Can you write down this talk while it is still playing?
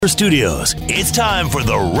Studios, it's time for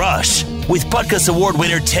The Rush with Butkus Award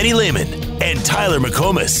winner Teddy Lehman and Tyler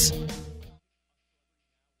McComas.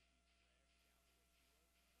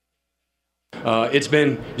 It's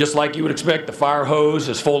been just like you would expect. The fire hose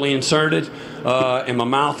is fully inserted in my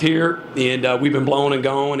mouth here, and we've been blowing and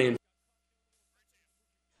going. And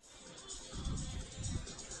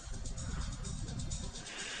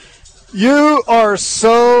you are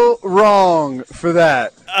so wrong for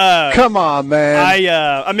that. Come on, man.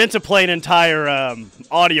 I meant to play an entire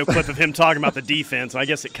audio clip of him talking about the defense. I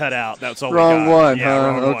guess it cut out. That's all wrong we got. one,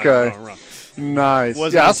 yeah, huh? wrong Okay. One, wrong. Nice.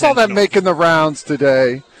 Wasn't I saw that intentional. making the rounds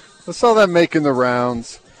today.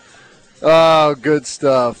 Oh, good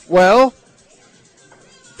stuff. Well,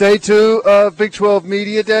 day 2 of Big 12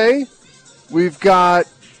 Media Day. We've got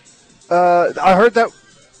I heard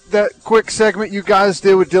that quick segment you guys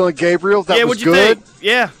did with Dylan Gabriel. That was what'd you good. think?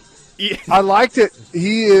 Yeah. I liked it.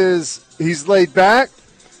 He's laid back.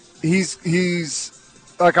 He's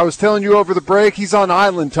like I was telling you over the break, he's on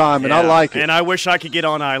island time, and I like it. And I wish I could get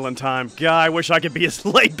on island time. God, I wish I could be as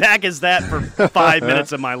laid back as that for 5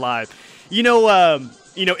 minutes of my life.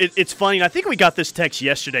 It's funny, and I think we got this text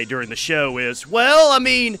yesterday during the show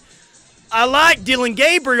I like Dylan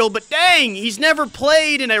Gabriel, but dang, he's never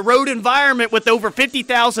played in a road environment with over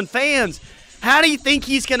 50,000 fans. How do you think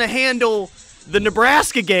he's going to handle the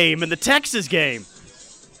Nebraska game and the Texas game?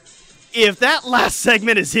 If that last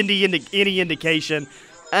segment is any indication,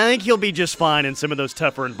 I think he'll be just fine in some of those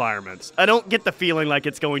tougher environments. I don't get the feeling like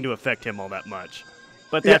it's going to affect him all that much.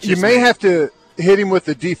 But that's you may have to hit him with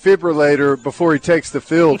the defibrillator before he takes the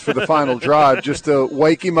field for the final drive, just to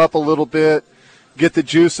wake him up a little bit, get the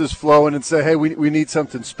juices flowing, and say, hey, we need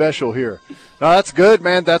something special here. Now, that's good,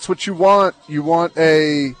 man. That's what you want. You want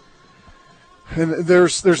and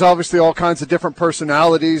there's obviously all kinds of different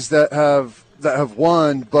personalities that have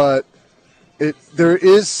won, but there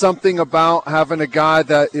is something about having a guy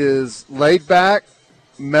that is laid back,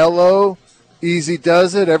 mellow, easy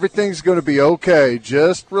does it. Everything's going to be okay.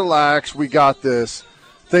 Just relax. We got this.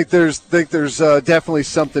 Think there's definitely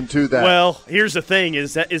something to that. Well, here's the thing: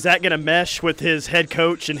 is that going to mesh with his head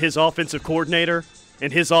coach and his offensive coordinator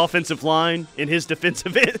and his offensive line and his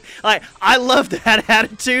defensive end? I love that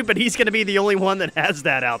attitude, but he's going to be the only one that has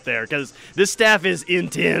that out there because this staff is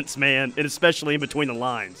intense, man, and especially in between the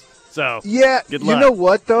lines. So yeah, good luck. You know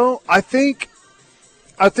what though? I think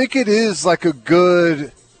it is like a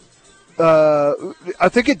good. I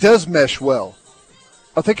think it does mesh well.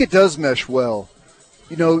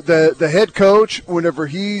 You know, the head coach, whenever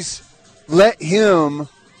let him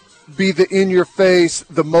be the in-your-face,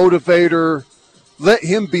 the motivator, let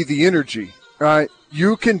him be the energy, right?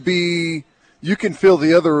 You can fill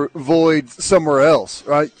the other void somewhere else,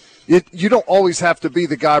 right? You don't always have to be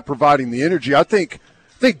the guy providing the energy. I think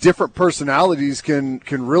different personalities can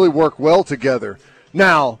really work well together.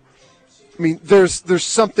 Now, I mean, there's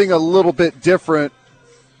something a little bit different,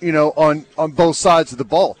 you know, on both sides of the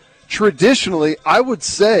ball. Traditionally, I would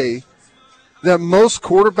say that most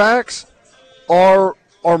quarterbacks are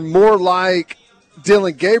more like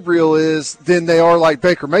Dylan Gabriel is than they are like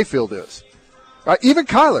Baker Mayfield is. Right? Even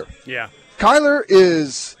Kyler. Yeah. Kyler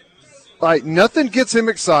is like nothing gets him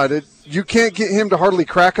excited. You can't get him to hardly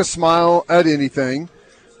crack a smile at anything.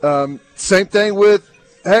 Same thing with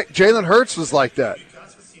Jalen Hurts was like that.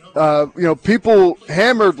 People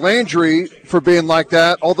hammered Landry for being like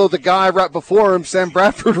that, although the guy right before him, Sam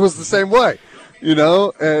Bradford, was the same way. You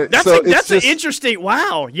know? That's an interesting –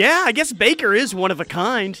 wow. Yeah, I guess Baker is one of a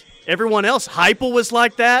kind. Everyone else, Heupel was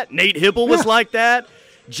like that. Nate Hibble was like that.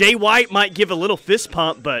 Jay White might give a little fist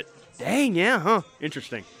pump, but dang, yeah, huh?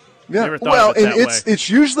 Interesting. Yeah, Never thought of it that way. It's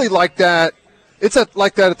usually like that. It's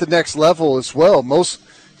like that at the next level as well.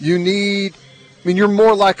 You're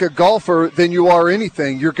more like a golfer than you are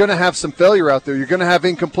anything. You're going to have some failure out there. You're going to have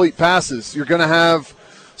incomplete passes. You're going to have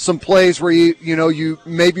some plays where you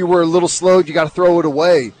maybe were a little slowed. You got to throw it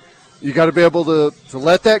away. You got to be able to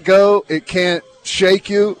let that go. It can't shake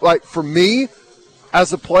you. Like for me,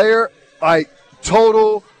 as a player,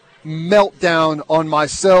 total meltdown on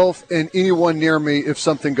myself and anyone near me if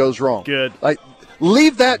something goes wrong. Good.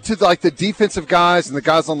 Leave that to the defensive guys and the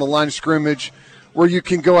guys on the line of scrimmage, where you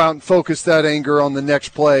can go out and focus that anger on the next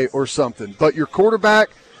play or something. But your quarterback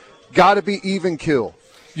got to be even kill.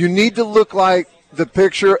 You need to look like the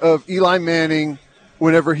picture of Eli Manning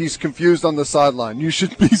whenever he's confused on the sideline. You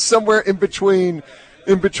should be somewhere in between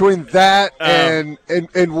that and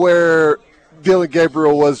where Dylan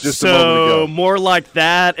Gabriel was just a moment ago. So more like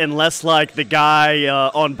that and less like the guy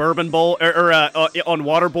on Bourbon Bowl or on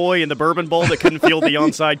Waterboy in the Bourbon Bowl that couldn't field the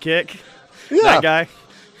onside kick. Yeah. That guy.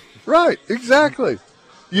 Right, exactly.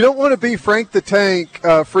 You don't want to be Frank the Tank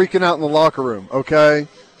freaking out in the locker room, okay?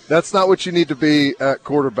 That's not what you need to be at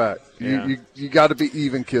quarterback. Yeah. You got to be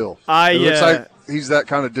even kill. It looks like he's that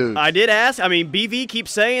kind of dude. I did ask. I mean, BV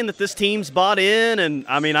keeps saying that this team's bought in, and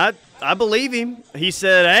I mean, I believe him. He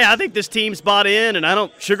said, hey, I think this team's bought in, and I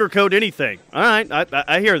don't sugarcoat anything. All right,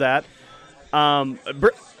 I hear that.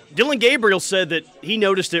 Dylan Gabriel said that he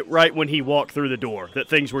noticed it right when he walked through the door, that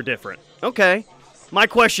things were different. Okay. My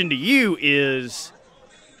question to you is,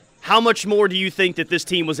 how much more do you think that this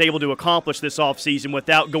team was able to accomplish this offseason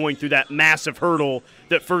without going through that massive hurdle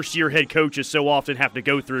that first-year head coaches so often have to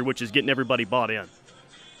go through, which is getting everybody bought in?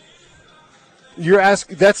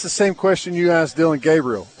 That's the same question you asked Dylan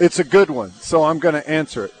Gabriel. It's a good one, so I'm going to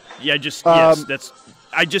answer it. Yeah,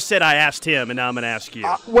 I just said I asked him, and now I'm going to ask you.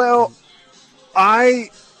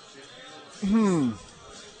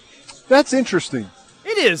 That's interesting.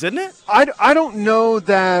 It is, isn't it? I don't know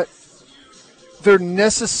that they're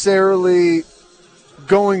necessarily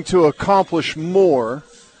going to accomplish more.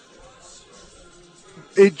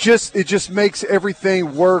 It just makes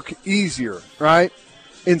everything work easier, right?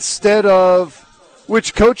 Instead of,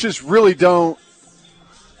 which coaches really don't,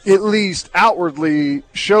 at least outwardly,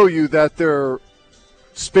 show you that they're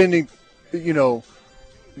spending,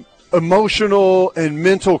 emotional and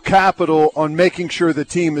mental capital on making sure the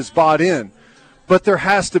team is bought in. But there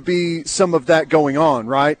has to be some of that going on,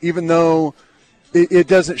 right? Even though it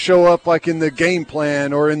doesn't show up like in the game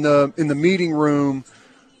plan or in the meeting room,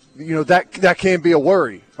 that can be a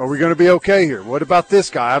worry. Are we going to be okay here? What about this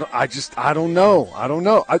guy? I don't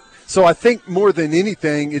know. So I think more than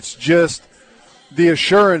anything, it's just the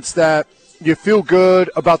assurance that you feel good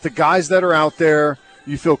about the guys that are out there.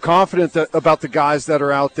 You feel confident about the guys that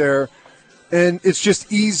are out there. And it's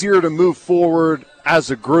just easier to move forward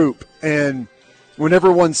as a group. And when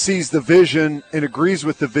everyone sees the vision and agrees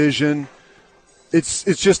with the vision, it's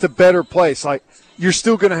just a better place. Like, you're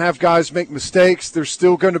still going to have guys make mistakes. There's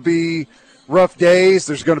still going to be rough days.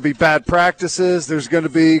 There's going to be bad practices. There's going to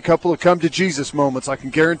be a couple of come-to-Jesus moments, I can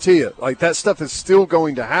guarantee it. Like, that stuff is still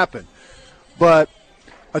going to happen. But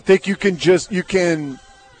I think you can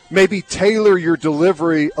maybe tailor your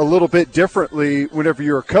delivery a little bit differently whenever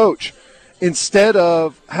you're a coach. Instead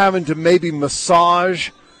of having to maybe massage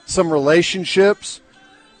some relationships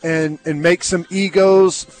and make some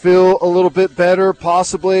egos feel a little bit better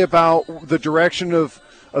possibly about the direction of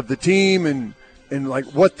the team and like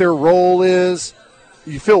what their role is.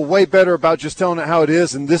 You feel way better about just telling it how it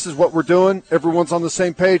is, and this is what we're doing. Everyone's on the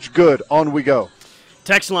same page. Good. On we go.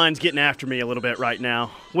 Text line's getting after me a little bit right now,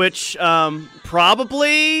 which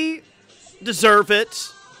probably deserve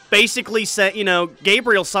it. Basically,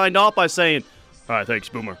 Gabriel signed off by saying, all right, thanks,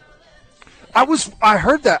 Boomer. I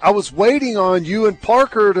heard that. I was waiting on you and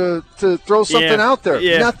Parker to throw something out there.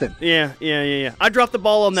 Yeah, Nothing. Yeah. I dropped the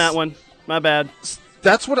ball on that one. My bad.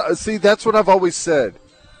 That's what I've always said.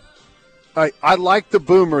 I like the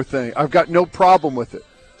Boomer thing. I've got no problem with it.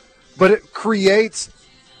 But it creates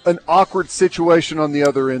an awkward situation on the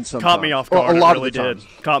other end sometimes. Caught me off guard. A lot really of the time.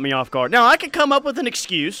 did. Caught me off guard. Now, I could come up with an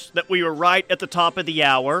excuse that we were right at the top of the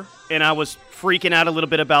hour, and I was freaking out a little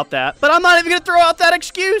bit about that. But I'm not even going to throw out that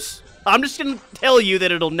excuse. I'm just going to tell you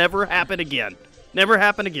that it'll never happen again. Never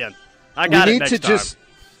happen again. I got it next time.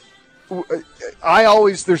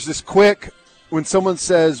 There's this quick, when someone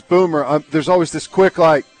says Boomer, there's always this quick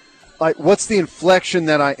like, what's the inflection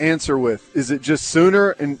that I answer with? Is it just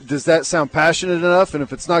sooner? And does that sound passionate enough? And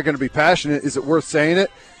if it's not going to be passionate, is it worth saying it?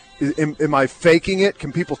 Am I faking it?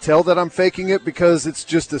 Can people tell that I'm faking it because it's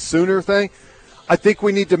just a sooner thing? I think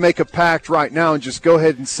we need to make a pact right now and just go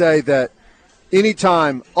ahead and say that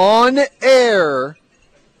anytime on air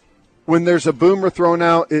when there's a Boomer thrown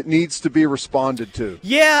out, it needs to be responded to.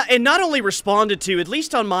 Yeah, and not only responded to, at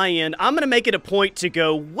least on my end, I'm going to make it a point to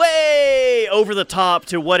go way over the top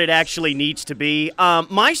to what it actually needs to be.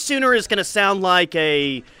 My sooner is going to sound like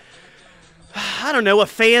a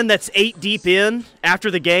fan that's 8 deep in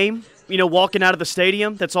after the game, walking out of the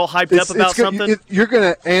stadium that's all hyped up about something. You're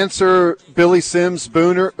going to answer Billy Sims'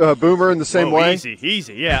 Boomer in the same way?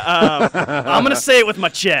 Easy, yeah. I'm going to say it with my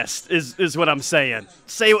chest is what I'm saying.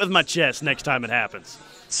 Say it with my chest next time it happens.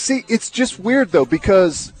 See, it's just weird, though,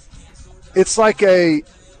 because it's like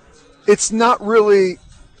it's not really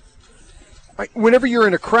 – whenever you're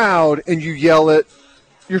in a crowd and you yell it,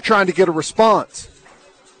 you're trying to get a response.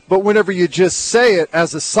 But whenever you just say it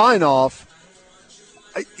as a sign-off,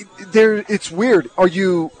 it's weird. Are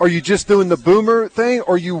you just doing the Boomer thing,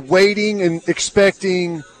 or are you waiting and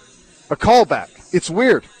expecting a callback? It's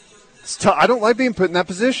weird. I don't like being put in that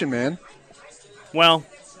position, man. Well,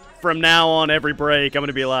 from now on, every break, I'm going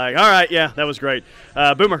to be like, all right, yeah, that was great.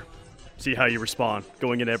 Boomer, See how you respond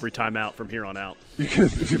going in every timeout from here on out. You can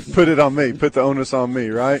put it on me. Put the onus on me,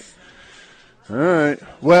 right? All right.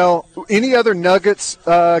 Well, any other nuggets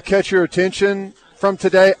catch your attention from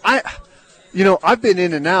today? I've been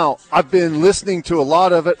in and out. I've been listening to a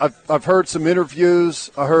lot of it. I've heard some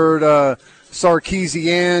interviews. I heard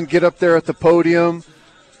Sarkisian get up there at the podium.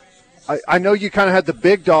 I know you kind of had the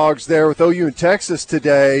big dogs there with OU and Texas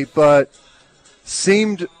today, but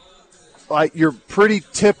seemed like your pretty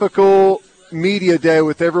typical media day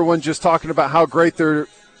with everyone just talking about how great their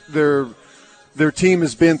team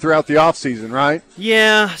has been throughout the offseason, right?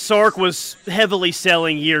 Yeah, Sark was heavily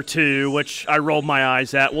selling year 2, which I rolled my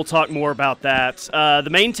eyes at. We'll talk more about that. The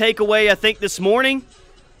main takeaway, I think, this morning,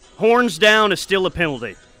 horns down is still a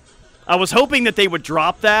penalty. I was hoping that they would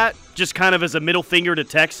drop that just kind of as a middle finger to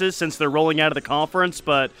Texas since they're rolling out of the conference,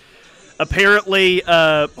 but apparently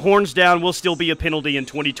horns down will still be a penalty in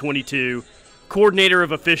 2022. Coordinator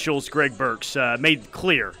of officials Greg Burks made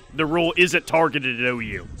clear the rule isn't targeted at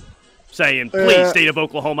OU, saying, please, state of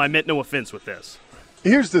Oklahoma, I meant no offense with this.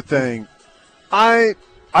 Here's the thing. I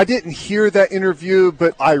didn't hear that interview,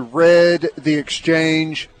 but I read the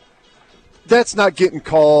exchange. That's not getting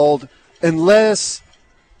called unless –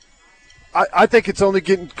 I think it's only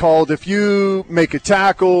getting called if you make a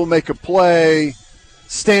tackle, make a play,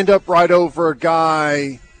 stand up right over a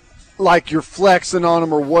guy like you're flexing on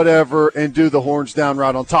him or whatever and do the horns down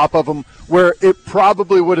right on top of him, where it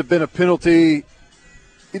probably would have been a penalty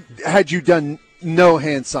had you done no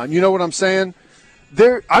hand sign. You know what I'm saying?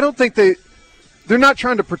 I don't think they're not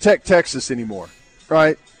trying to protect Texas anymore,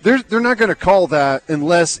 right? They're not going to call that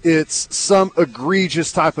unless it's some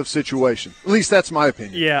egregious type of situation. At least that's my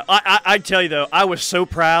opinion. Yeah, I'd tell you, though, I was so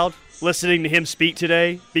proud listening to him speak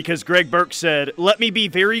today because Greg Burke said, let me be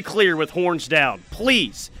very clear with horns down.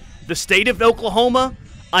 Please, the state of Oklahoma,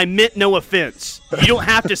 I meant no offense. You don't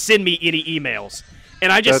have to send me any emails.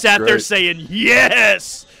 And I just sat there saying,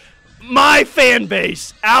 yes, my fan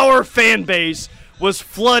base, our fan base was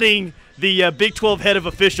flooding the Big 12 head of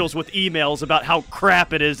officials with emails about how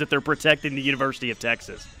crap it is that they're protecting the University of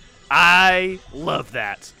Texas. I love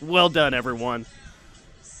that. Well done, everyone.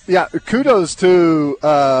 Yeah, kudos to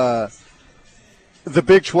the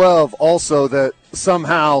Big 12 also that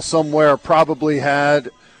somehow, somewhere probably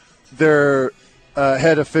had their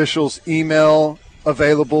head officials' email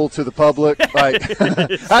available to the public. Like,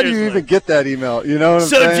 how do you even get that email? You know what I'm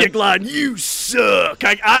saying? Subject line, you suck.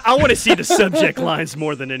 I want to see the subject lines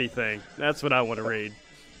more than anything. That's what I want to read.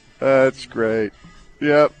 That's great.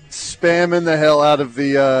 Yep, spamming the hell out of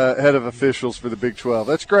the head of officials for the Big 12.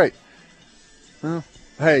 That's great. Well,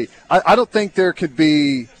 hey, I don't think there could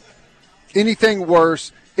be anything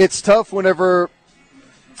worse. It's tough whenever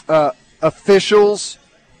officials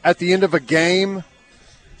at the end of a game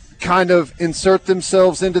kind of insert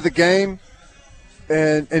themselves into the game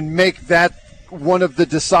and make that one of the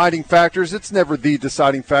deciding factors. It's never the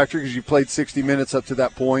deciding factor because you played 60 minutes up to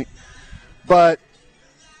that point. But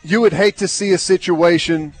you would hate to see a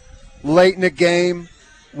situation late in a game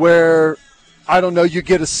where, I don't know, you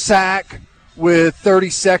get a sack with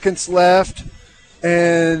 30 seconds left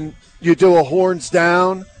and you do a horns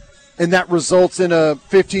down and that results in a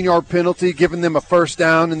 15-yard penalty, giving them a first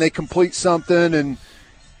down, and they complete something. And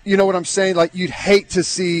you know what I'm saying? Like, you'd hate to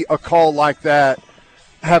see a call like that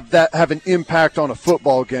have an impact on a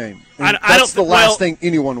football game. That's the last thing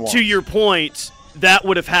anyone wants. To your point, that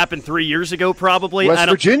would have happened 3 years ago probably. West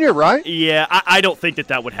Virginia, right? Yeah, I don't think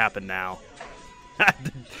that would happen now.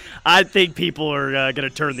 I think people are going to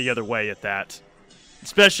turn the other way at that,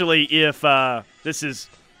 especially if this is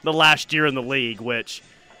the last year in the league, which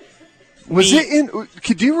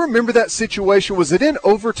could you remember that situation? Was it in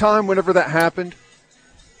overtime whenever that happened?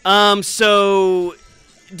 So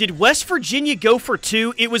did West Virginia go for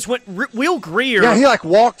 2? It was when Will Greer. Yeah, he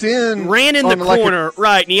walked in, ran in the corner,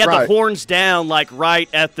 right? And he had the horns down, right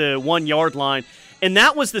at the 1 yard line. And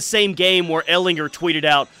that was the same game where Ellinger tweeted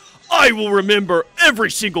out, "I will remember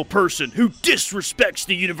every single person who disrespects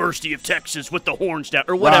the University of Texas with the horns down,"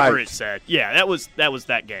 or whatever it said. Yeah, that was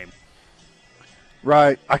that game.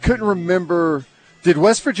 Right. I couldn't remember. Did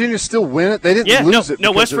West Virginia still win it? They didn't lose it.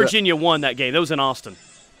 No, West Virginia won that game. That was in Austin.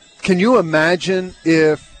 Can you imagine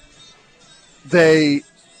if they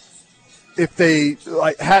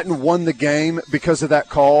hadn't won the game because of that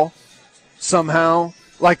call somehow?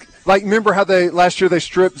 Like remember how last year they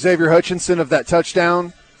stripped Xavier Hutchinson of that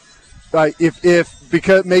touchdown? Right,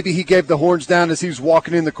 because maybe he gave the horns down as he was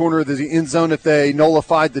walking in the corner of the end zone if they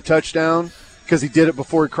nullified the touchdown because he did it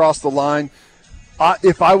before he crossed the line.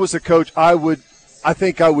 If I was a coach, I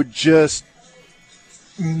think I would just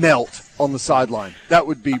melt on the sideline. That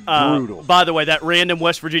would be brutal. By the way, that random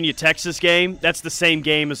West Virginia-Texas game, that's the same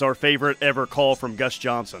game as our favorite ever call from Gus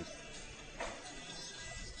Johnson.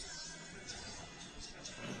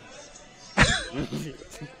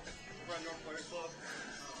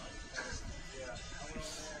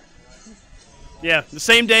 Yeah, the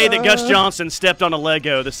same day that Gus Johnson stepped on a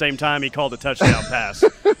Lego, the same time he called a touchdown pass.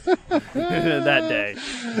 That day.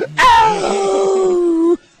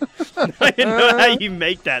 Oh! I didn't know how you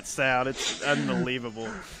make that sound. It's unbelievable.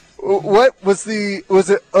 What was it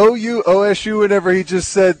OU, OSU, whenever he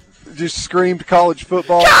just screamed college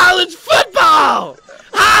football? College football!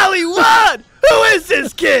 Hollywood! Who is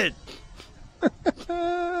this kid?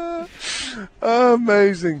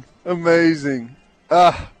 Amazing.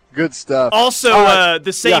 Good stuff. Also,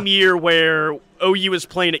 the same year where OU was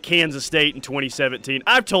playing at Kansas State in 2017.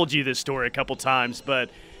 I've told you this story a couple times, but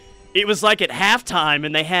it was like at halftime,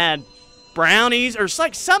 and they had brownies or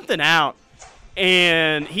like something out,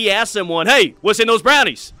 and he asked someone, "Hey, what's in those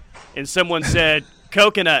brownies?" And someone said,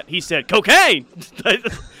 "Coconut." He said, "Cocaine."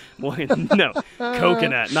 Well, no,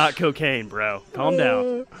 coconut, not cocaine, bro. Calm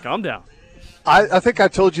down. I think I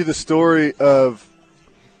told you the story of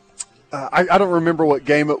I don't remember what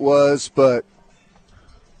game it was, but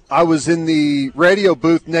I was in the radio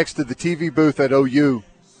booth next to the TV booth at OU,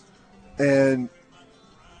 and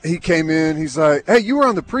he came in. He's like, "Hey, you were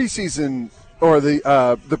on the preseason or the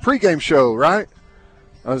pregame show, right?"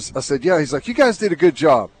 I said, "Yeah." He's like, "You guys did a good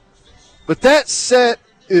job, but that set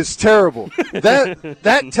is terrible.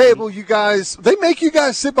 That table, you guys, they make you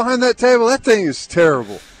guys sit behind that table. That thing is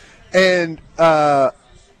terrible." And I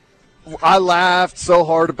laughed so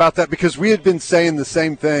hard about that because we had been saying the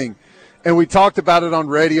same thing. And we talked about it on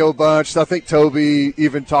radio a bunch. I think Toby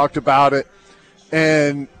even talked about it.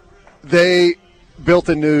 And they built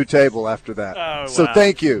a new table after that. Oh, so wow.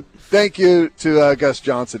 Thank you. Thank you to Gus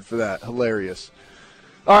Johnson for that. Hilarious.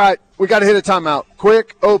 All right, we got to hit a timeout.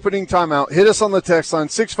 Quick opening timeout. Hit us on the text line,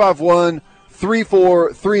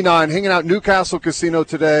 651-3439. Hanging out Newcastle Casino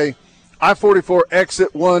today. I-44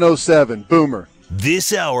 exit 107. Boomer.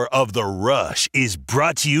 This hour of The Rush is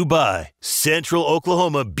brought to you by Central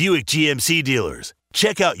Oklahoma Buick GMC dealers.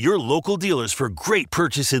 Check out your local dealers for great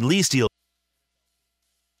purchase and lease deals.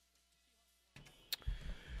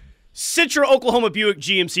 Central Oklahoma Buick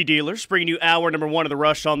GMC dealers bringing you hour number 1 of The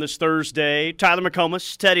Rush on this Thursday. Tyler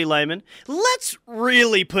McComas, Teddy Lehman. Let's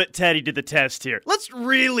really put Teddy to the test here. Let's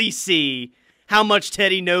really see how much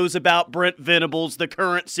Teddy knows about Brent Venables, the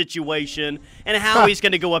current situation, and how he's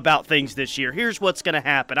going to go about things this year. Here's what's going to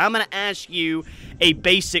happen. I'm going to ask you a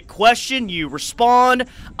basic question. You respond.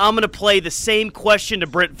 I'm going to play the same question to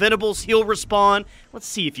Brent Venables. He'll respond. Let's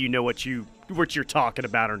see if you know what you're talking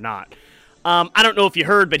about or not. I don't know if you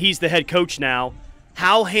heard, but he's the head coach now.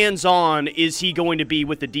 How hands-on is he going to be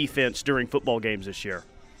with the defense during football games this year?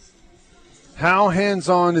 How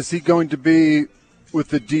hands-on is he going to be with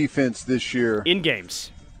the defense this year? In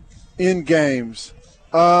games. Trying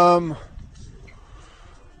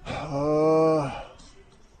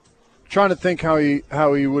to think how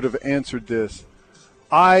he would have answered this.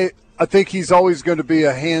 I think he's always going to be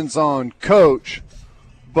a hands-on coach,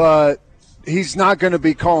 but he's not going to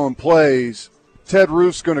be calling plays. Ted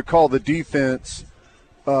Roof's going to call the defense.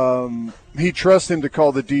 He trusts him to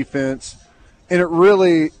call the defense, and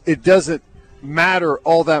it doesn't matter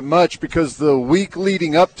all that much because the week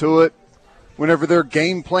leading up to it, whenever they're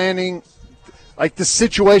game planning, like the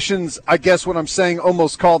situations, I guess what I'm saying,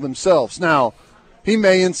 almost call themselves. Now, he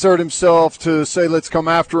may insert himself to say, let's come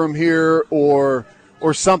after him here or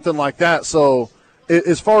something like that. So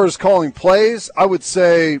as far as calling plays, I would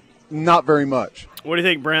say not very much. What do you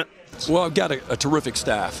think, Brent? Well, I've got a terrific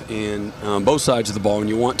staff in both sides of the ball, and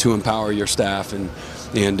you want to empower your staff,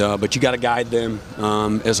 but you got to guide them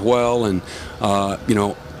as well. And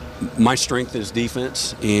my strength is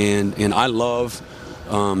defense, and I love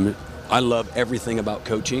everything about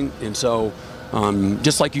coaching. And so,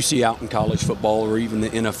 just like you see out in college football or even the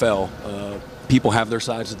NFL, people have their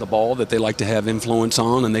sides of the ball that they like to have influence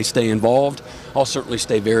on, and they stay involved. I'll certainly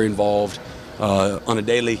stay very involved on a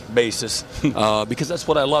daily basis because that's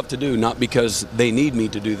what I love to do, not because they need me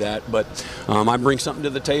to do that, but I bring something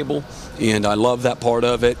to the table, and I love that part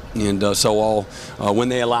of it, and so I'll when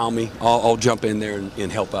they allow me, I'll jump in there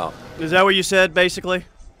and help out. Is that what you said, basically?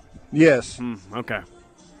 Yes. Okay. All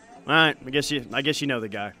right. I guess you know the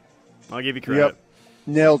guy. I'll give you credit. Yep.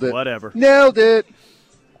 Nailed it. Whatever. Nailed it.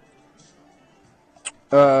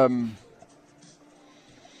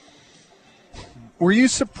 Were you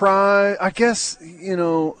surprised? I guess,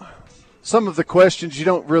 some of the questions you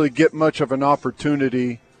don't really get much of an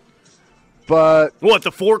opportunity. But what,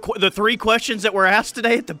 the three questions that were asked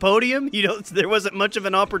today at the podium? There wasn't much of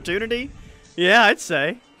an opportunity. Yeah, I'd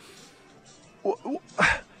say.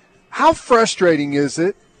 How frustrating is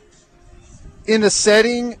it in a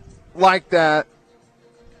setting like that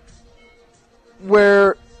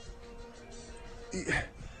where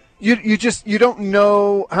you don't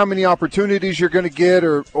know how many opportunities you're going to get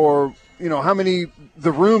or how many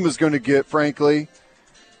the room is going to get, frankly,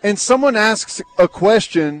 and someone asks a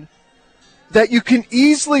question that you can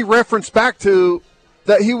easily reference back to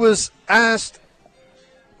that he was asked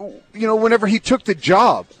whenever he took the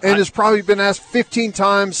job, and has probably been asked 15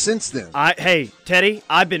 times since then. Hey, Teddy,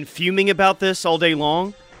 I've been fuming about this all day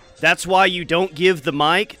long. That's why you don't give the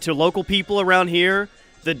mic to local people around here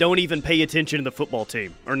that don't even pay attention to the football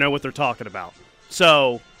team or know what they're talking about.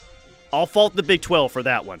 So I'll fault the Big 12 for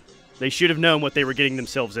that one. They should have known what they were getting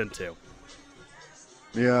themselves into.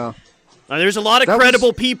 Yeah. Now, there's a lot of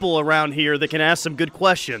credible people around here that can ask some good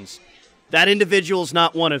questions. That individual's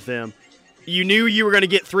not one of them. You knew you were going to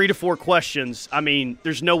get 3 to 4 questions. I mean,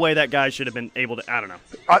 there's no way that guy should have been able to. I don't know.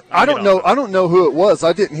 I don't know. I don't know who it was.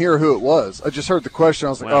 I didn't hear who it was. I just heard the question.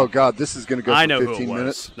 I was like, oh, God, this is going to go for 15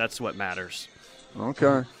 minutes. That's what matters.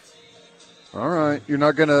 Okay. All right. You're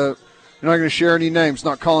not going to share any names,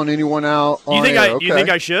 not calling anyone out on air. You think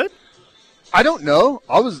I should? I don't know.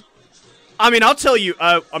 I'll tell you.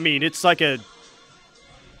 It's like a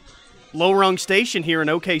low-rung station here in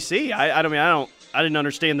OKC. I didn't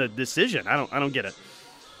understand the decision. I don't get it.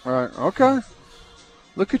 All right. Okay.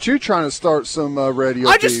 Look at you trying to start some radio.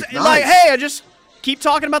 I just keep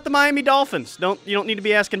talking about the Miami Dolphins. You don't need to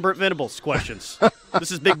be asking Brent Venables questions.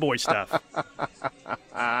 This is big boy stuff.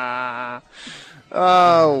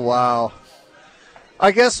 Oh, wow.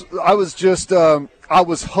 I guess I was just I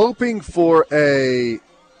was hoping for a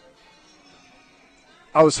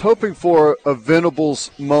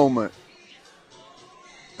Venables moment.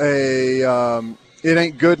 It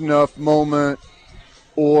ain't good enough moment.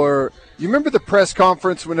 Or you remember the press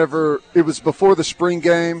conference whenever it was before the spring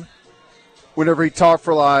game, whenever he talked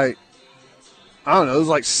for it was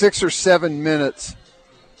like 6 or 7 minutes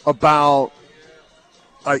about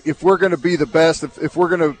if we're going to be the best, if we're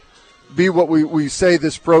going to be what we say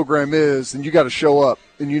this program is, then you got to show up,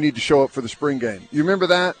 and you need to show up for the spring game. You remember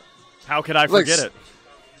that? How could I forget it?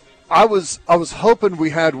 I was hoping we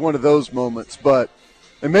had one of those moments,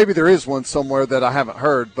 and maybe there is one somewhere that I haven't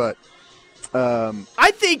heard, but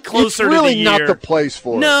I think closer to the year. It's really not the place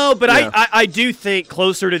for it. No, but yeah. I do think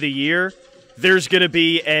closer to the year, there's going to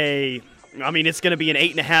be it's going to be an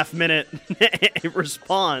 8.5 minute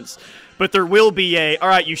response, but there will be all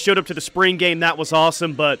right, you showed up to the spring game, that was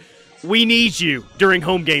awesome, but we need you during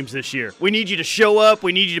home games this year. We need you to show up.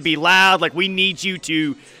 We need you to be loud. We need you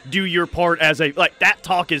to do your part that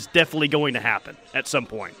talk is definitely going to happen at some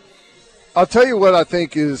point. I'll tell you what I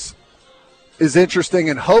think is interesting,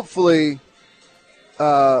 and hopefully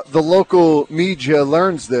the local media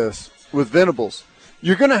learns this with Venables.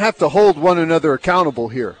 You're going to have to hold one another accountable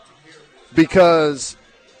here, because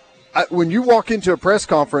when you walk into a press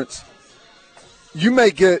conference, you may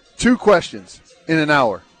get 2 questions in an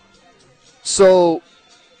hour. So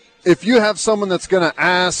if you have someone that's going to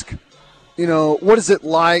ask, what is it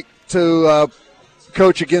like to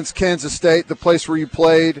coach against Kansas State, the place where you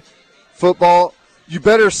played football, you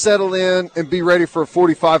better settle in and be ready for a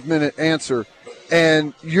 45-minute answer,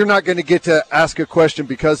 and you're not going to get to ask a question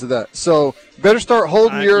because of that. So better start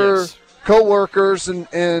holding your coworkers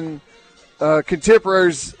and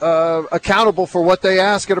contemporaries accountable for what they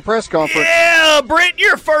ask at a press conference. Yeah, Brent,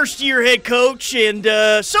 you're a first-year head coach, and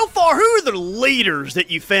so far, who are the leaders that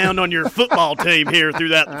you found on your football team here through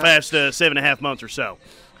that past 7.5 months or so?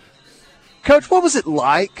 Coach, what was it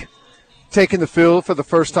like taking the field for the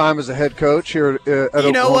first time as a head coach here at Oklahoma?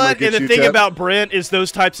 You know what? And the thing about Brent is those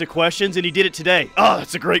types of questions, and he did it today. Oh,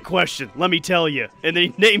 that's a great question. Let me tell you. And then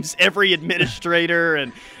he names every administrator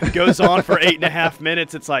and goes on for 8.5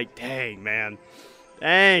 minutes. It's like, dang, man.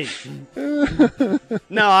 Dang.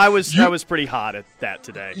 No, I was pretty hot at that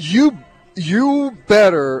today. You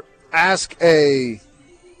better ask a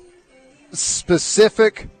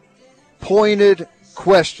specific, pointed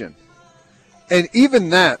question. And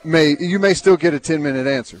even that you may still get a 10-minute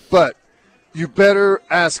answer, but you better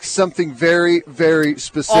ask something very, very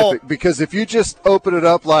specific, because if you just open it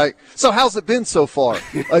up so how's it been so far?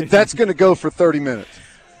 That's going to go for 30 minutes.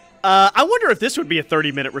 I wonder if this would be a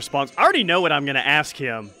 30-minute response. I already know what I'm going to ask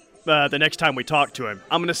him the next time we talk to him.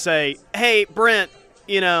 I'm going to say, hey, Brent,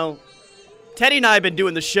 Teddy and I have been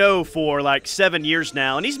doing the show for 7 years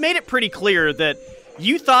now, and he's made it pretty clear that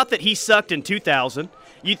you thought that he sucked in 2000.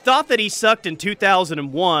 You thought that he sucked in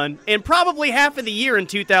 2001, and probably half of the year in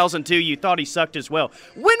 2002 you thought he sucked as well.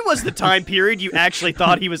 When was the time period you actually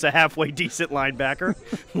thought he was a halfway decent linebacker?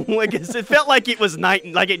 Because it felt like it was like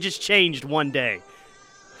it just changed one day.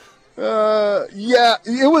 Yeah,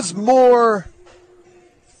 it was more.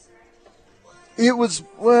 It was.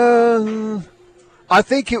 I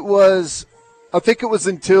think it was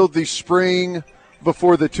until the spring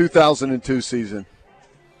before the 2002 season.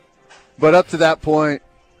 But up to that point,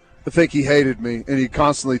 I think he hated me, and he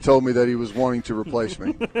constantly told me that he was wanting to replace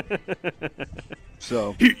me.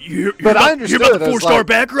 So, but I understood. You're about the four-star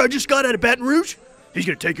backer I just got out of Baton Rouge? He's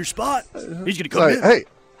going to take your spot. He's going to come in. Hey,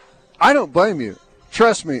 I don't blame you.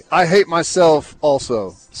 Trust me, I hate myself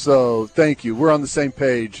also. So thank you. We're on the same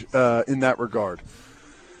page in that regard.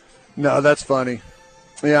 No, that's funny.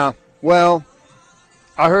 Yeah. Well,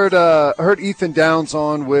 I heard Ethan Downs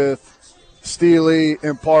on with Steely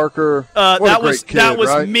and Parker. That was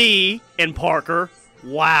right? me and Parker.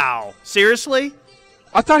 Wow. Seriously?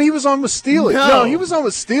 I thought he was on with Steely. No, he was on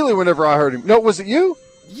with Steely whenever I heard him. No, was it you?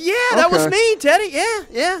 Yeah, that was me, Teddy.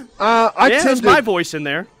 Yeah. There's my voice in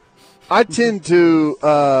there. I tend to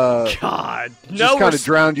God, just kind of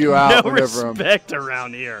drown you out. No respect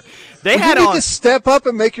around here. You need to step up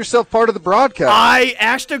and make yourself part of the broadcast. I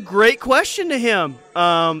asked a great question to him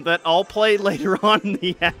that I'll play later on in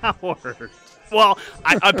the hour. Well,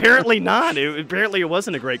 apparently not. Apparently it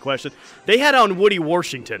wasn't a great question. They had on Woody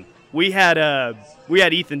Washington. We had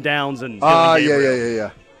Ethan Downs and Dylan Gabriel.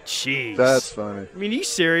 Yeah. Jeez, that's funny. I mean, are you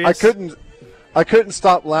serious? I couldn't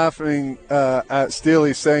stop laughing at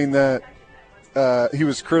Steely saying that he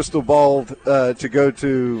was crystal balled to go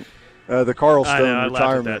to the Carlstone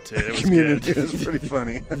retirement community. It was pretty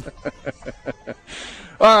funny.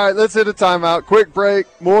 All right, let's hit a timeout. Quick break.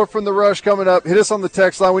 More from the Rush coming up. Hit us on the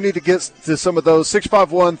text line. We need to get to some of those.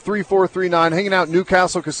 651-3439. Hanging out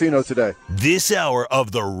Newcastle Casino today. This hour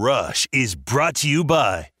of the Rush is brought to you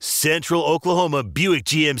by Central Oklahoma Buick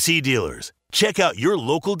GMC dealers. Check out your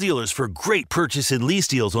local dealers for great purchase and lease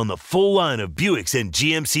deals on the full line of Buicks and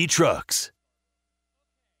GMC trucks.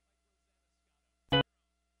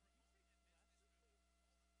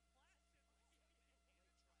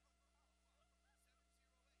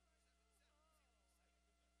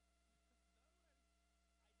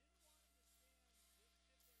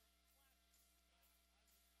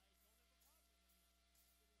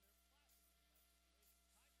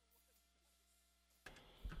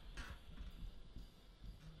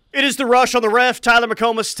 It is the Rush on the Ref. Tyler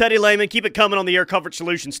McComas, Teddy Lehman. Keep it coming on the Air Comfort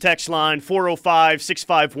Solutions text line,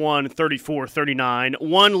 405-651-3439.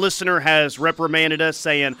 One listener has reprimanded us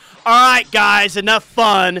saying, all right, guys, enough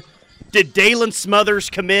fun. Did Dalen Smothers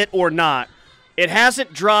commit or not? It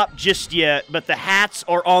hasn't dropped just yet, but the hats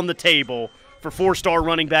are on the table for four-star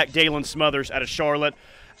running back Dalen Smothers out of Charlotte.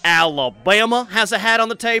 Alabama has a hat on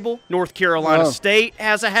the table. North Carolina State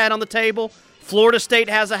has a hat on the table. Florida State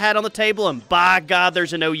has a hat on the table, and by God,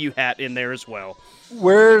 there's an OU hat in there as well.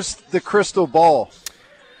 Where's the crystal ball?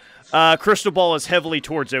 Crystal ball is heavily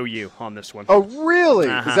towards OU on this one. Oh, really?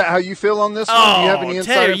 Uh-huh. Is that how you feel on this one? Do you have any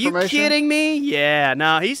inside Ted, information? Are you kidding me? Yeah,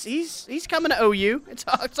 no, he's coming to OU. It's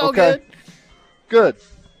all okay. good.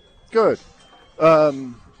 Good.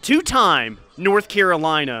 Two-time North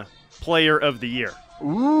Carolina Player of the Year.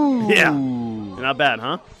 Ooh. Yeah. Not bad,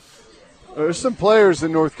 huh? There's some players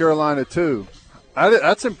in North Carolina, too.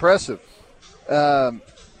 That's impressive. Man,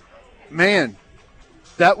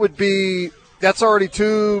 that's already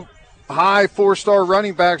two high four-star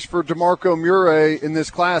running backs for DeMarco Murray in this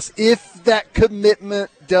class, if that commitment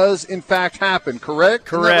does, in fact, happen. Correct?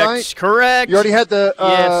 Correct. You already had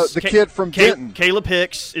the kid from Denton. Caleb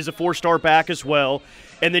Hicks is a four-star back as well.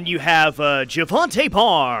 And then you have Javonte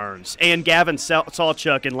Barnes and Gavin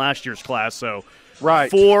Sawchuk in last year's class. So,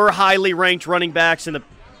 right. 4 highly ranked running backs in the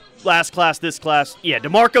last class, this class. Yeah,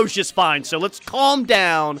 DeMarco's just fine. So let's calm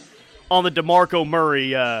down on the DeMarco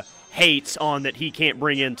Murray hates on that he can't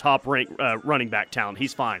bring in top-ranked running back talent.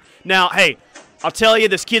 He's fine. Now, hey, I'll tell you,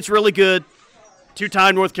 this kid's really good.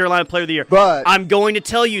 2-time North Carolina Player of the Year. But I'm going to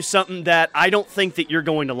tell you something that I don't think that you're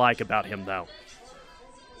going to like about him, though.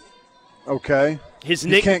 Okay.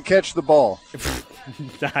 He can't catch the ball.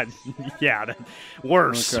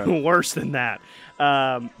 Worse. Okay. Worse than that.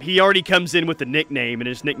 He already comes in with a nickname, and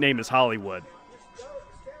his nickname is Hollywood.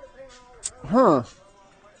 Huh.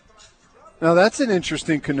 Now, that's an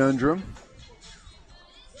interesting conundrum.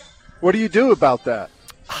 What do you do about that?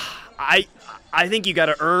 I think you got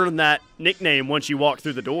to earn that nickname once you walk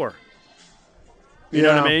through the door. You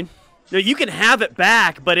know what I mean? Now, you can have it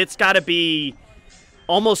back, but it's got to be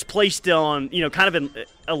almost placed on, kind of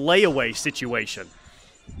a layaway situation.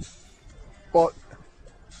 Well,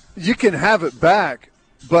 you can have it back,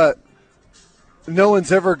 but no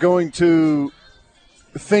one's ever going to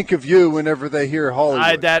think of you whenever they hear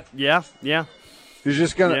Hollywood. Yeah. You're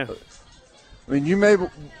just going to Yeah. I mean, you may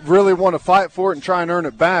really want to fight for it and try and earn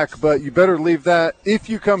it back, but you better leave that if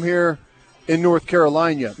you come here in North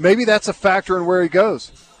Carolina. Maybe that's a factor in where he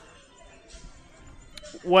goes.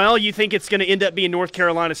 Well, you think it's going to end up being North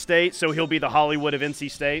Carolina State, so he'll be the Hollywood of NC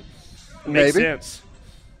State? Makes Maybe. sense.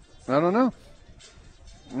 I don't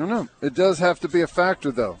know. It does have to be a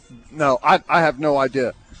factor, though. No, I have no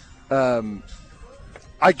idea.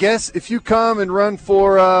 I guess if you come and run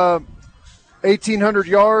for 1,800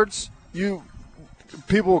 yards,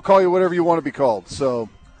 people will call you whatever you want to be called. So,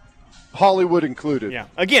 Hollywood included. Yeah.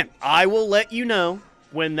 Again, I will let you know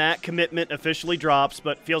when that commitment officially drops,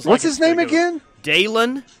 but feels like What's his name again?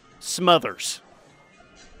 Dalen Smothers.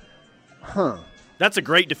 Huh. That's a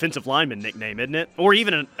great defensive lineman nickname, isn't it? Or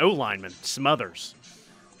even an O lineman, Smothers.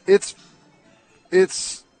 It's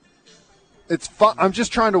fun. I'm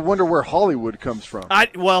just trying to wonder where Hollywood comes from.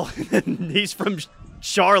 He's from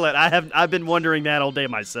Charlotte. I've been wondering that all day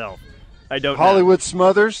myself. I don't know. Hollywood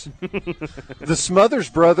Smothers? The Smothers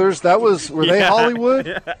brothers, were they Hollywood?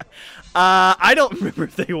 Yeah. I don't remember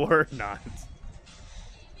if they were or not.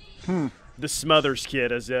 The Smothers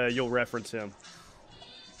kid, as you'll reference him.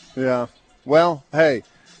 Yeah. Well, hey,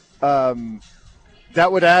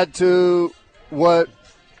 that would add to what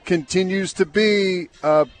continues to be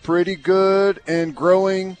a pretty good and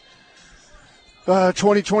growing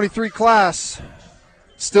 2023 class.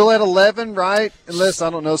 Still at 11, right? Unless,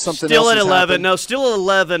 I don't know, something still else at has 11. happened. No, still at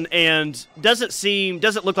 11, and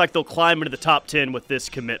doesn't look like they'll climb into the top 10 with this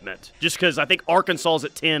commitment. Just because I think Arkansas's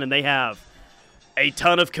at 10, and they have a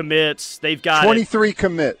ton of commits. They've got 23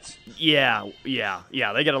 commits. Yeah.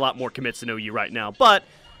 They got a lot more commits than OU right now, but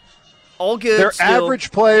all good. Their still.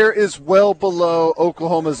 average player is well below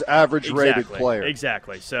Oklahoma's average rated player.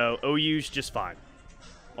 Exactly. So OU's just fine.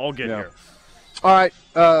 All good here. All right.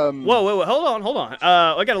 Whoa. Hold on.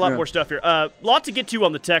 I got a lot more stuff here. Lot to get to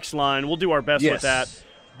on the text line. We'll do our best with that.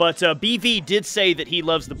 But BV did say that he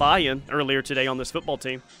loves the buy-in earlier today on this football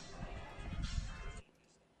team.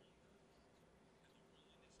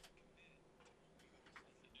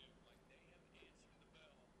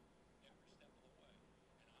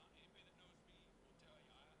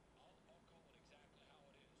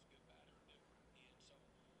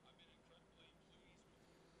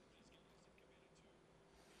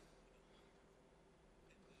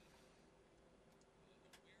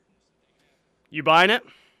 You buying it?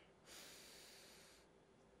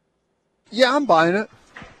 Yeah, I'm buying it.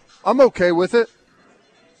 I'm okay with it.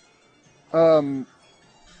 I'm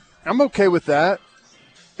okay with that.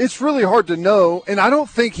 It's really hard to know, and I don't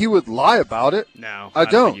think he would lie about it. No, I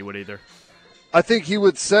don't think he would either. I think he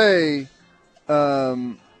would say,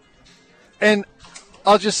 and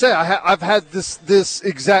I'll just say I've had this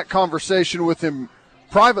exact conversation with him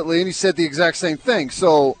privately, and he said the exact same thing.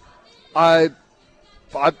 So I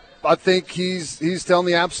think he's telling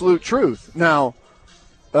the absolute truth. Now,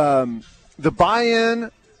 the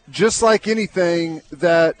buy-in, just like anything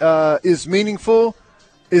that is meaningful,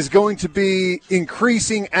 is going to be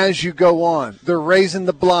increasing as you go on. They're raising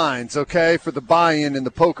the blinds, okay, for the buy-in in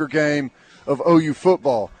the poker game of OU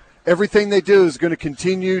football. Everything they do is going to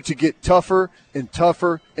continue to get tougher and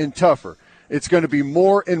tougher and tougher. It's going to be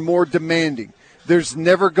more and more demanding. There's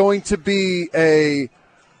never going to be a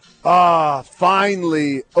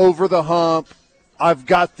finally over the hump. I've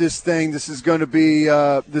got this thing. This is going to be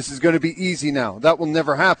easy now. That will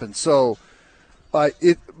never happen. So,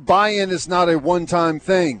 buy-in is not a one-time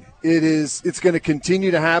thing. It's going to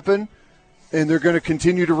continue to happen, and they're going to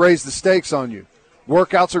continue to raise the stakes on you.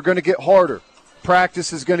 Workouts are going to get harder.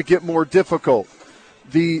 Practice is going to get more difficult.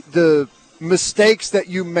 The mistakes that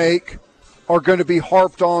you make are going to be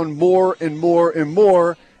harped on more and more and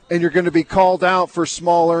more, and you're going to be called out for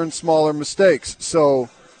smaller and smaller mistakes. So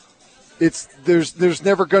there's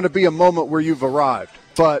never going to be a moment where you've arrived.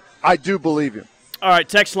 But I do believe you. All right,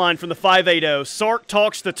 text line from the 580. Sark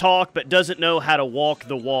talks the talk but doesn't know how to walk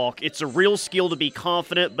the walk. It's a real skill to be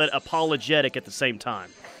confident but apologetic at the same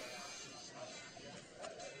time.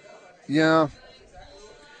 Yeah.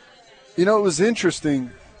 You know, it was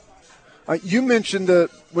interesting. You mentioned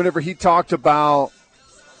that whenever he talked about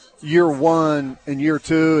year one and year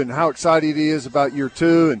two and how excited he is about year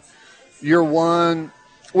two and year one,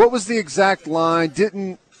 what was the exact line?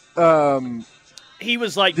 He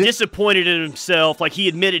was disappointed in himself. Like he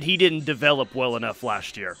admitted he didn't develop well enough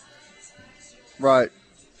last year. Right.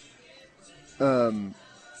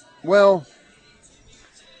 Well,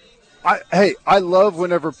 I love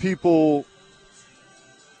whenever people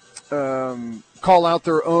call out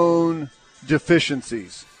their own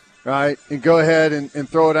deficiencies, right? And go ahead and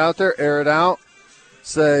throw it out there, air it out,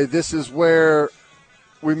 say this is where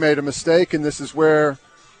we made a mistake and this is where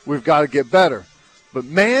we've got to get better. But,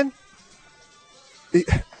 man,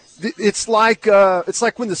 it's like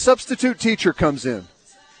when the substitute teacher comes in,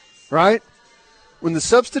 right? When the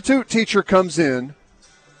substitute teacher comes in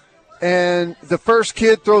and the first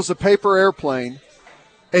kid throws a paper airplane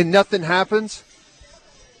and nothing happens,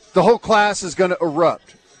 the whole class is going to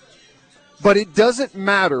erupt. But it doesn't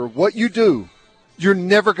matter what you do. You're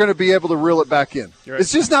never going to be able to reel it back in. Right.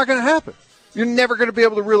 It's just not going to happen. You're never going to be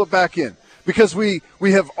able to reel it back in because we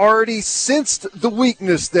have already sensed the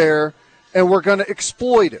weakness there, and we're going to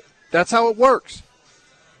exploit it. That's how it works.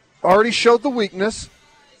 Already showed the weakness,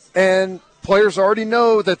 and players already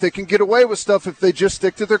know that they can get away with stuff if they just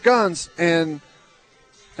stick to their guns. And,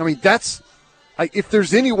 I mean, if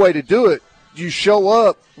there's any way to do it, you show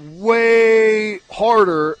up way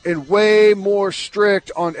harder and way more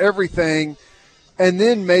strict on everything, and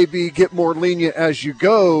then maybe get more lenient as you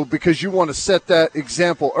go because you want to set that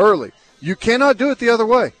example early. You cannot do it the other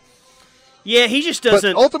way. Yeah, he just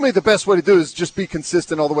doesn't. But ultimately, the best way to do it is just be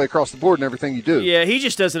consistent all the way across the board in everything you do. Yeah, he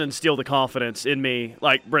just doesn't instill the confidence in me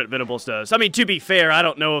like Brent Venables does. I mean, to be fair, I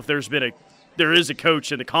don't know if there is a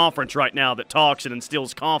coach in the conference right now that talks and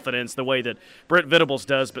instills confidence the way that Brent Venables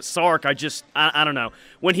does. But Sark, I don't know.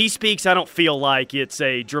 When he speaks, I don't feel like it's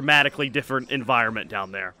a dramatically different environment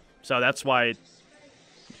down there. So that's why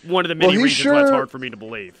one of the many reasons why it's hard for me to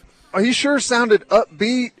believe. He sure sounded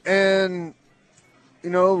upbeat and,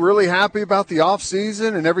 really happy about the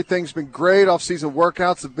offseason, and everything's been great. Off-season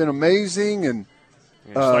workouts have been amazing. And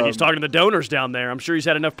just like he's talking to the donors down there. I'm sure he's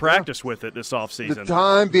had enough practice with it this offseason. The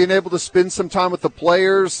time, being able to spend some time with the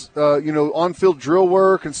players, on-field drill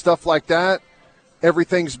work and stuff like that,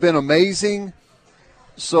 everything's been amazing.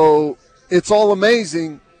 So it's all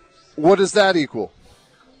amazing. What does that equal?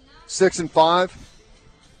 6-5?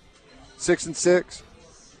 6-6?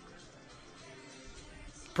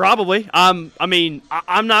 Probably. I'm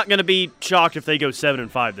not going to be shocked if they go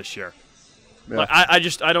 7-5 this year. Yeah. Like, I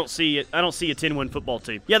don't see it. I don't see a 10-win football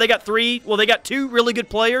team. Yeah, they got three. Well, they got two really good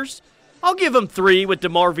players. I'll give them three with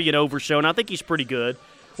DeMarvey and Overshown. I think he's pretty good.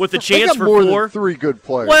 With the chance for more four. Than three good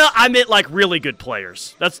players. Well, I meant like really good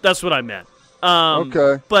players. That's what I meant.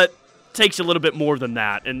 Okay. But takes a little bit more than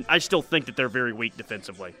that, and I still think that they're very weak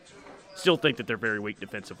defensively.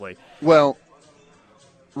 Well,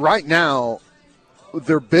 right now,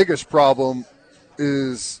 their biggest problem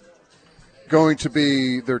is going to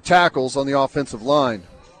be their tackles on the offensive line.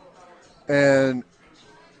 And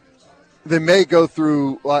they may go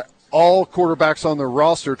through all quarterbacks on their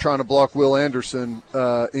roster trying to block Will Anderson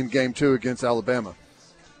in Game 2 against Alabama.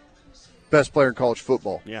 Best player in college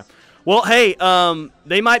football. Yeah. Well, hey,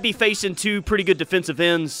 they might be facing two pretty good defensive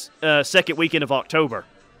ends second weekend of October.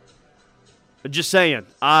 Just saying.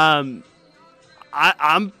 I'm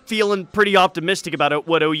feeling pretty optimistic about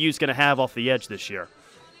what OU's going to have off the edge this year.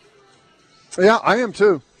 Yeah, I am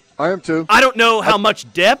too. I don't know how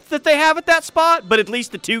much depth that they have at that spot, but at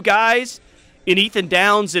least the two guys in Ethan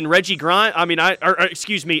Downs and Reggie Grimes. I mean,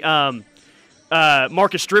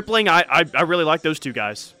 Marcus Stripling. I really like those two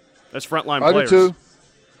guys as frontline players.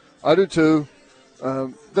 I do too.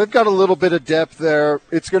 They've got a little bit of depth there.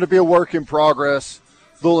 It's going to be a work in progress.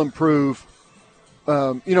 They'll improve.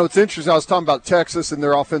 It's interesting. I was talking about Texas and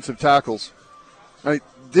their offensive tackles.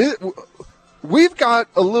 We've got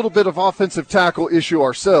a little bit of offensive tackle issue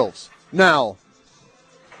ourselves. Now,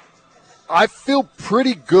 I feel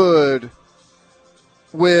pretty good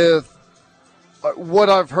with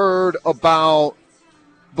what I've heard about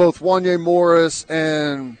both Wanye Morris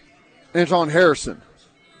and Anton Harrison.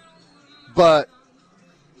 But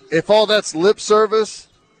if all that's lip service,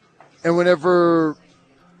 and whenever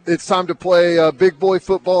it's time to play big boy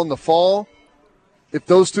football in the fall, if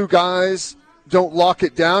those two guys don't lock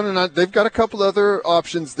it down, and they've got a couple other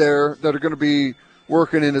options there that are going to be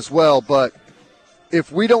working in as well. But if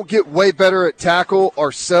we don't get way better at tackle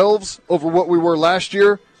ourselves over what we were last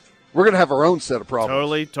year, we're going to have our own set of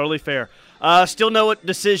problems. Totally fair. Still no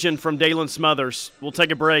decision from Dalen Smothers. We'll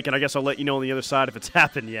take a break, and I guess I'll let you know on the other side if it's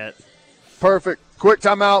happened yet. Perfect. Quick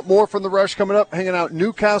timeout. More from the Rush coming up. Hanging out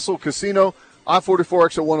Newcastle Casino, I-44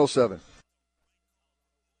 exit 107.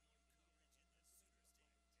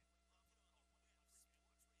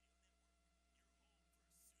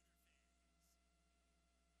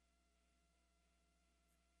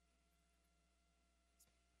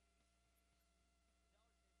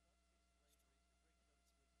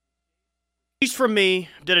 From me,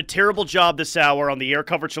 did a terrible job this hour on the Air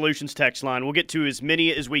Comfort Solutions text line. We'll get to as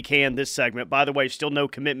many as we can this segment. By the way, still no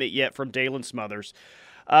commitment yet from Dalen Smothers.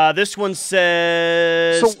 This one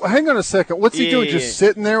says... So, hang on a second. What's he doing? Just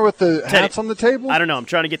sitting there with the hats on the table? I don't know. I'm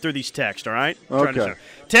trying to get through these texts, all right? Okay.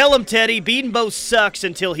 Tell him, Teddy, Bedenbaugh sucks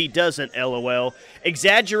until he doesn't, LOL.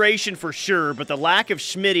 Exaggeration for sure, but the lack of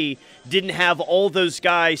Schmitty didn't have all those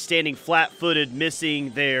guys standing flat-footed,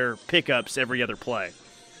 missing their pickups every other play.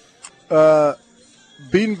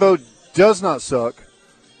 Bedenbaugh does not suck.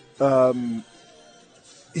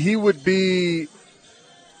 He would be.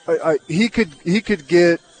 He could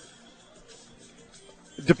get,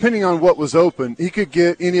 depending on what was open, he could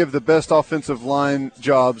get any of the best offensive line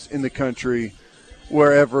jobs in the country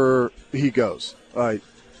wherever he goes.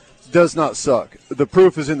 Does not suck. The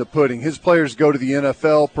proof is in the pudding. His players go to the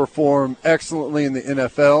NFL, perform excellently in the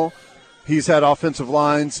NFL. He's had offensive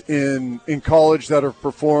lines in college that have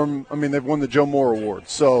performed. I mean, they've won the Joe Moore Award.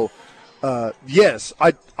 So, yes,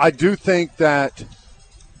 I do think that,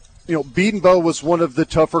 Bedenbaugh was one of the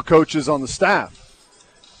tougher coaches on the staff.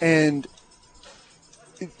 And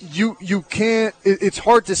you can't – it's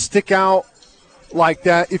hard to stick out like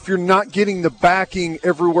that if you're not getting the backing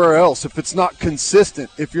everywhere else, if it's not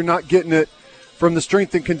consistent, if you're not getting it from the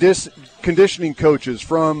strength and conditioning coaches,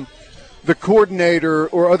 from – the coordinator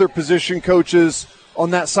or other position coaches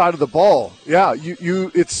on that side of the ball. Yeah,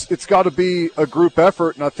 it's got to be a group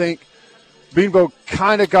effort, and I think Bedenbaugh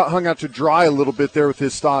kind of got hung out to dry a little bit there with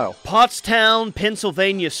his style. Pottstown,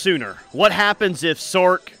 Pennsylvania Sooner. What happens if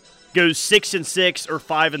Sark goes 6-6 or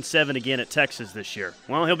 5-7 again at Texas this year?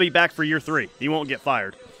 Well, he'll be back for year 3. He won't get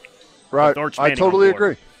fired. Right. I totally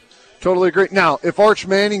agree. Totally agree. Now, if Arch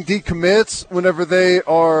Manning decommits whenever they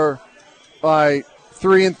are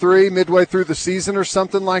 3-3 midway through the season or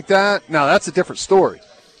something like that, now that's a different story.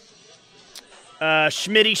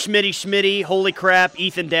 Schmitty. Holy crap,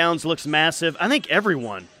 Ethan Downs looks massive. I think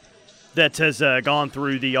everyone that has gone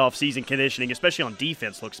through the offseason conditioning, especially on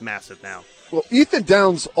defense, looks massive now. Well, Ethan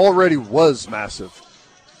Downs already was massive.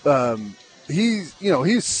 He's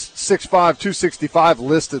 6'5", 265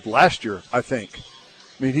 listed last year, I think.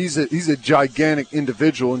 I mean, he's a gigantic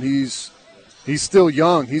individual, and he's still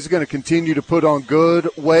young. He's going to continue to put on good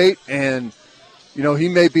weight, and, he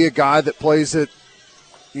may be a guy that plays at,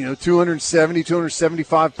 270,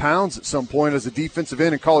 275 pounds at some point as a defensive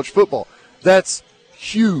end in college football. That's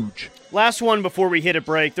huge. Last one before we hit a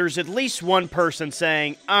break. There's at least one person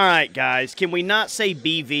saying, all right, guys, can we not say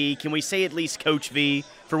BV? Can we say at least Coach V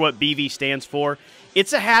for what BV stands for?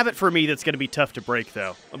 It's a habit for me that's going to be tough to break,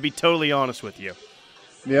 though. I'll be totally honest with you.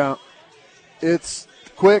 Yeah, it's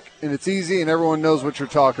quick and it's easy and everyone knows what you're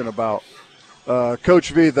talking about.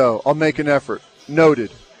 Coach V, though, I'll make an effort.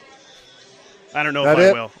 Noted. I don't know if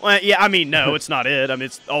I will. Well, yeah, I mean, no, it's not it. I mean,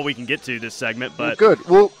 it's all we can get to this segment. But well,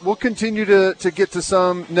 good. We'll continue to get to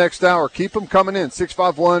some next hour. Keep them coming in.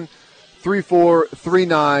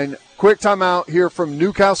 651-3439. Quick timeout here from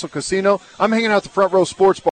Newcastle Casino. I'm hanging out at the Front Row Sports Bar.